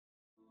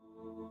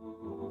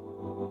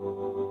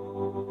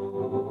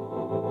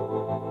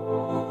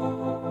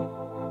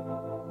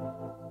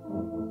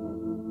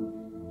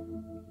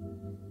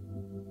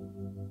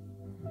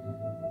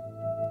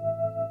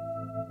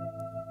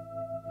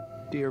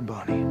here,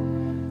 Bonnie.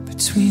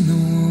 Between the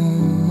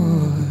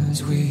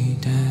wars we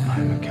dance.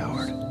 I'm a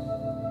coward.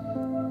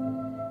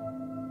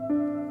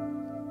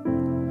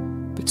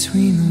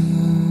 Between the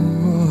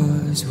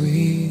wars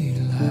we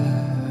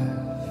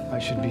laugh. I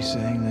should be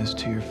saying this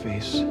to your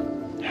face.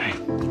 Hey.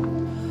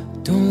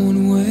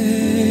 Don't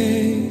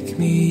wake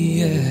me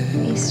yet.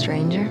 Hey,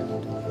 stranger.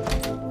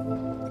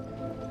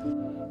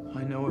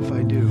 I know if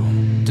I do.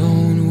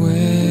 Don't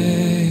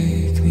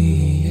wake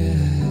me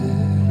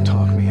yet.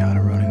 Talk me out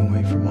of running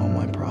away from all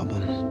my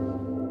problems.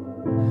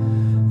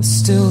 But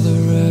still the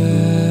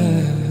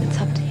rest. It's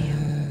up to you.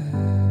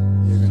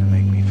 You're gonna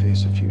make me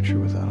face a future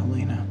without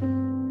Alina.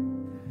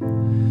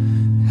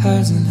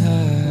 Hasn't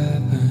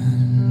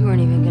happened. You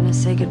weren't even gonna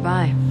say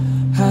goodbye.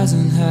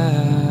 Hasn't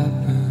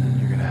happened.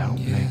 You're gonna help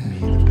make me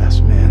the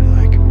best man that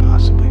I could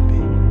possibly be.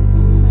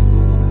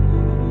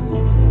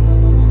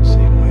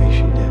 Same way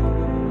she did.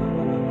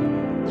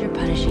 You're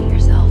punishing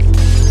yourself.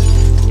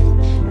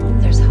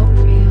 There's hope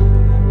for you.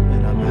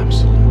 And I'm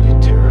absolutely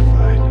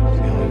terrified of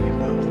failing you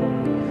both.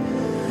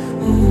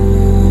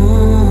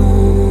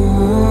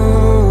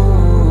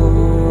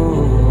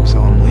 So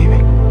I'm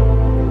leaving.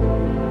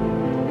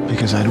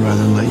 Because I'd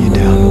rather let you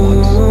down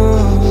once.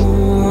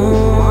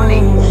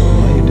 Bonnie.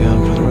 Let you down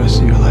for the rest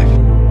of your life.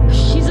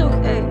 She's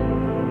okay.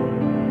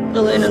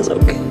 Elena's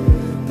okay.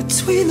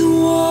 Between the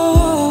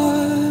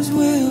wars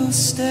we'll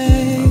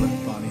stay. I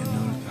left Bonnie a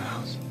note at the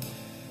house.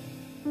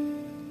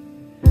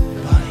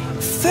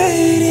 Bonnie.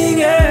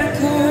 Fading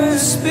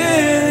echoes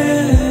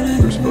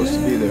spin. We're supposed to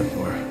be there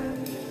for her.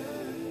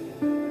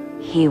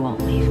 He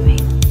won't leave me.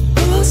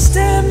 Lost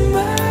in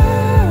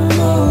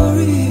memory.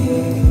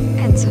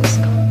 And so's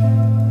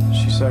gone.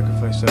 She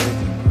sacrificed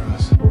everything for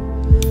us.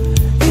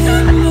 In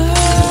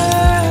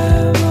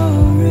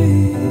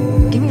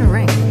memory. Give me a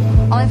ring.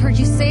 All I've heard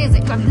you say is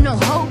that you have no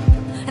hope,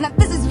 and that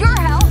this is your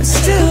hell.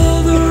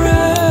 Still the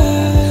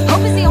rest.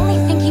 Hope is the only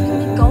thing keeping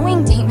me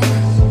going, Damon.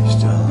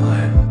 Still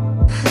alive.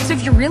 So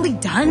if you're really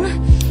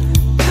done,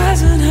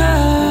 Hasn't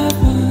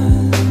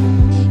happened.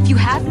 if you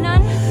have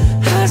none,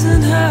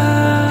 Hasn't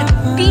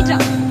happened. be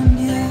done.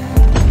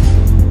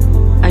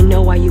 I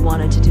know why you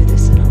wanted to do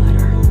this in a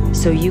letter,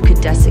 so you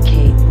could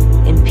desiccate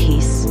in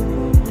peace,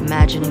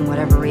 imagining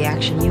whatever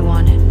reaction you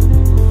wanted.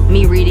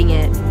 Me reading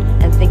it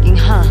and thinking,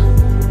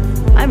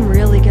 I'm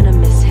really gonna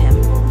miss him.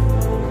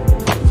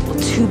 Well,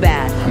 too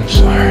bad, I'm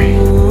sorry.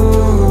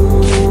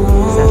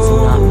 'cause that's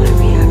not my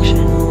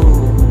reaction.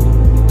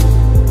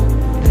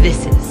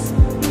 This is.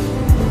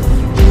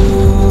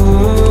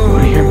 You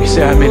want to hear me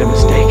say I made a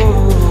mistake?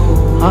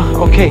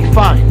 Huh? Okay,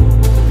 fine.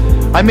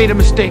 I made a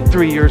mistake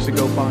 3 years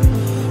ago, Bonnie.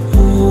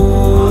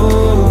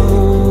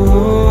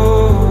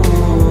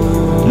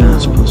 You're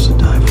not supposed to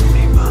die for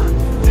me, Bon.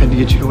 Had to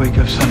get you to wake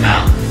up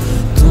somehow.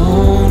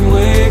 Don't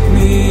wake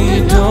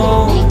me,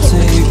 don't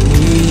take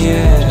me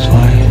yet. Just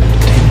wanted to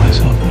take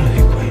myself out of the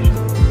equation.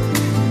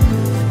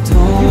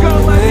 Don't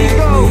gotta let me wake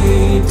go. me,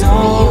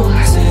 don't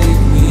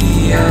take me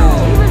yet.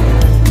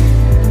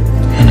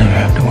 You never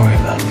have to worry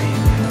about me.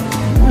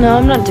 No,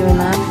 I'm not doing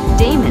that.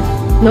 Damon.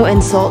 No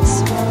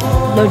insults.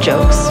 No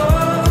jokes.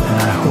 And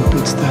I hope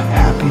it's the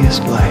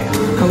happiest life.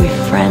 Are we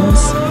friends?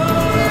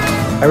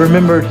 I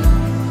remembered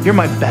you're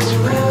my best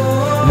friend,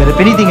 and that if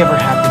anything ever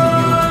happened to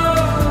you,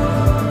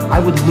 I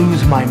would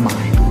lose my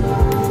mind.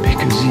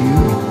 Because you,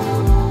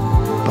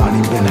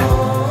 Bonnie Bennett,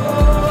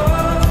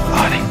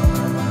 Bonnie,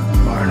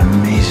 are an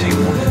amazing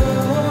woman.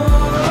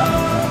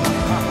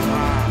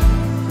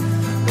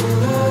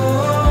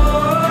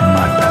 And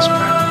my best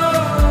friend.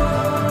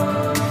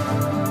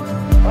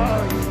 Oh,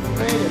 you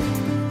made it.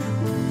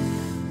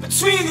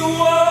 Between the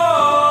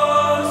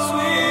walls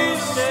we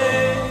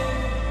stay.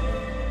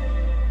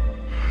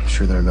 I'm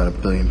sure there are about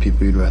 1 billion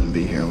people you'd rather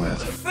be here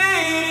with.